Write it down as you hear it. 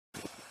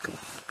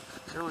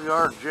Here we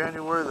are,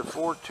 January the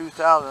 4th,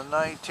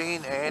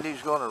 2019.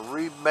 Andy's going to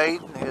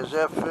remate in his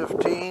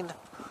F-15.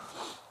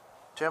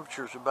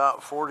 Temperature's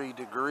about 40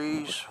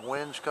 degrees.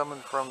 Winds coming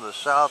from the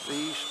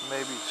southeast,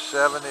 maybe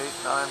 7, 8,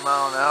 9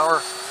 mile an hour.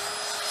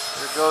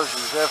 Here goes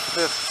his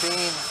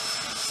F-15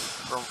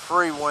 from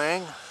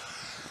Freewing.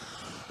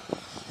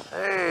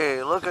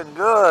 Hey, looking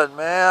good,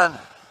 man.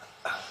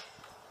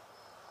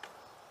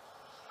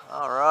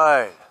 All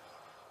right.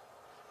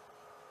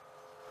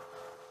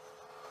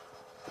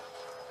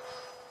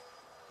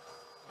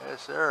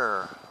 Yes,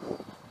 sir.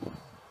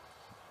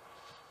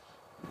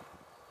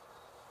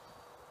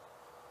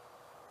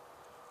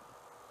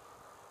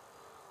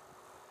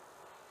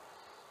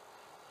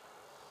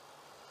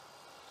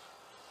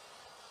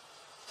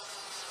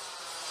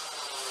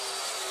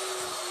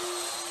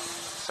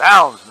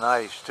 Sounds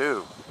nice,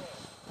 too.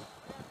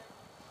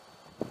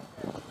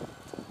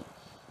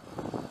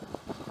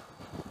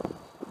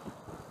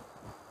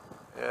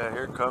 Yeah,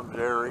 here comes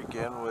Eric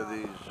in with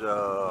his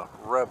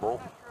Rebel.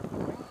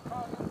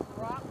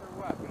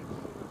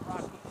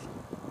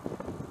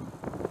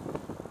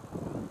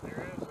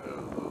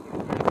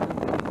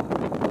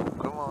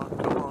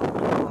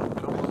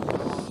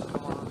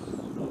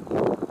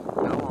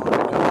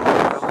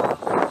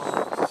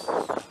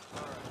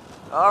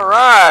 All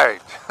right.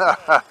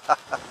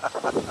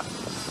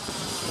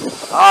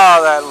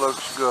 Oh, that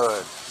looks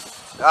good.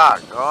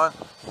 Doggone.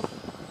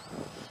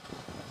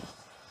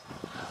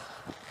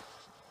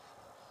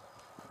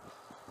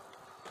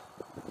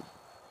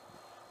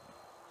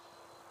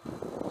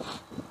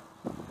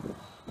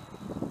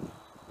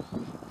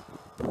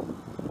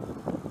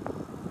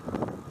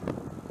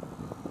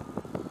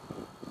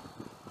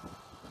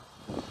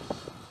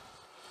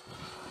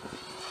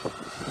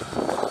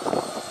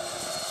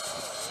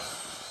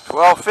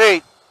 $12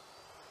 feet.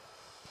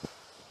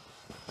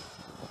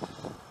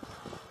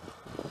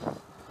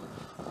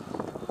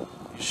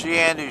 You see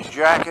Andy's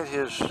jacket,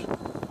 his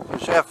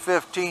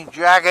F-15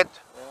 jacket?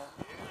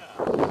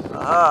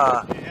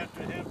 Yeah. Do you have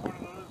to have one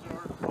of those in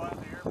order to fly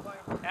the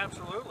airplane?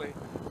 Absolutely.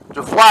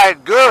 To fly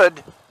it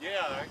good?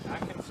 Yeah, I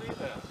can see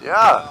that.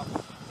 Yeah.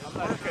 I'm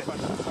not sure about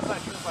the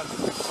 6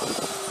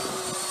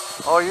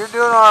 months. Oh, you're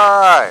doing all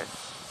right.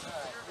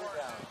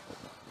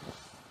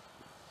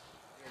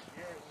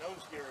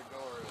 Nose gear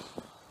door is...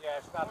 Yeah,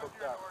 it's not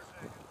hooked up.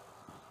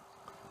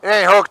 It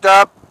ain't hooked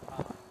up.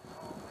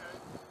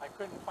 I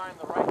couldn't find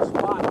the right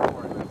spot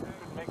for it. I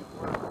couldn't make it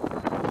work. So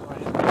I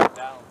just put it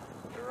down.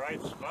 The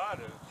right spot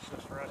is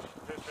just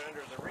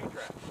under the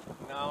retract.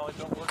 No, it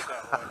don't work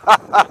that way.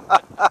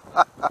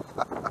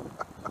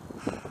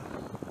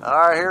 All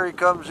right, here he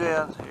comes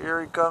in. Here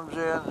he comes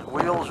in.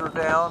 Wheels are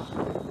down.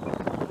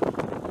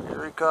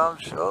 Here he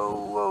comes. Oh,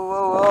 whoa,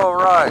 whoa, all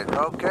right.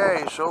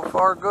 Okay, so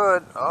far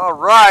good. All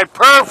right,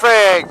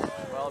 perfect.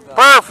 Well done.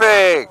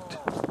 Perfect.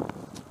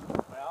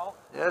 Well,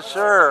 Yes,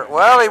 sir.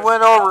 Well, he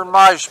went over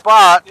my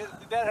spot.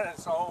 that on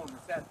its own.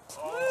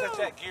 Is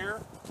that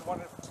gear? The one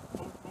that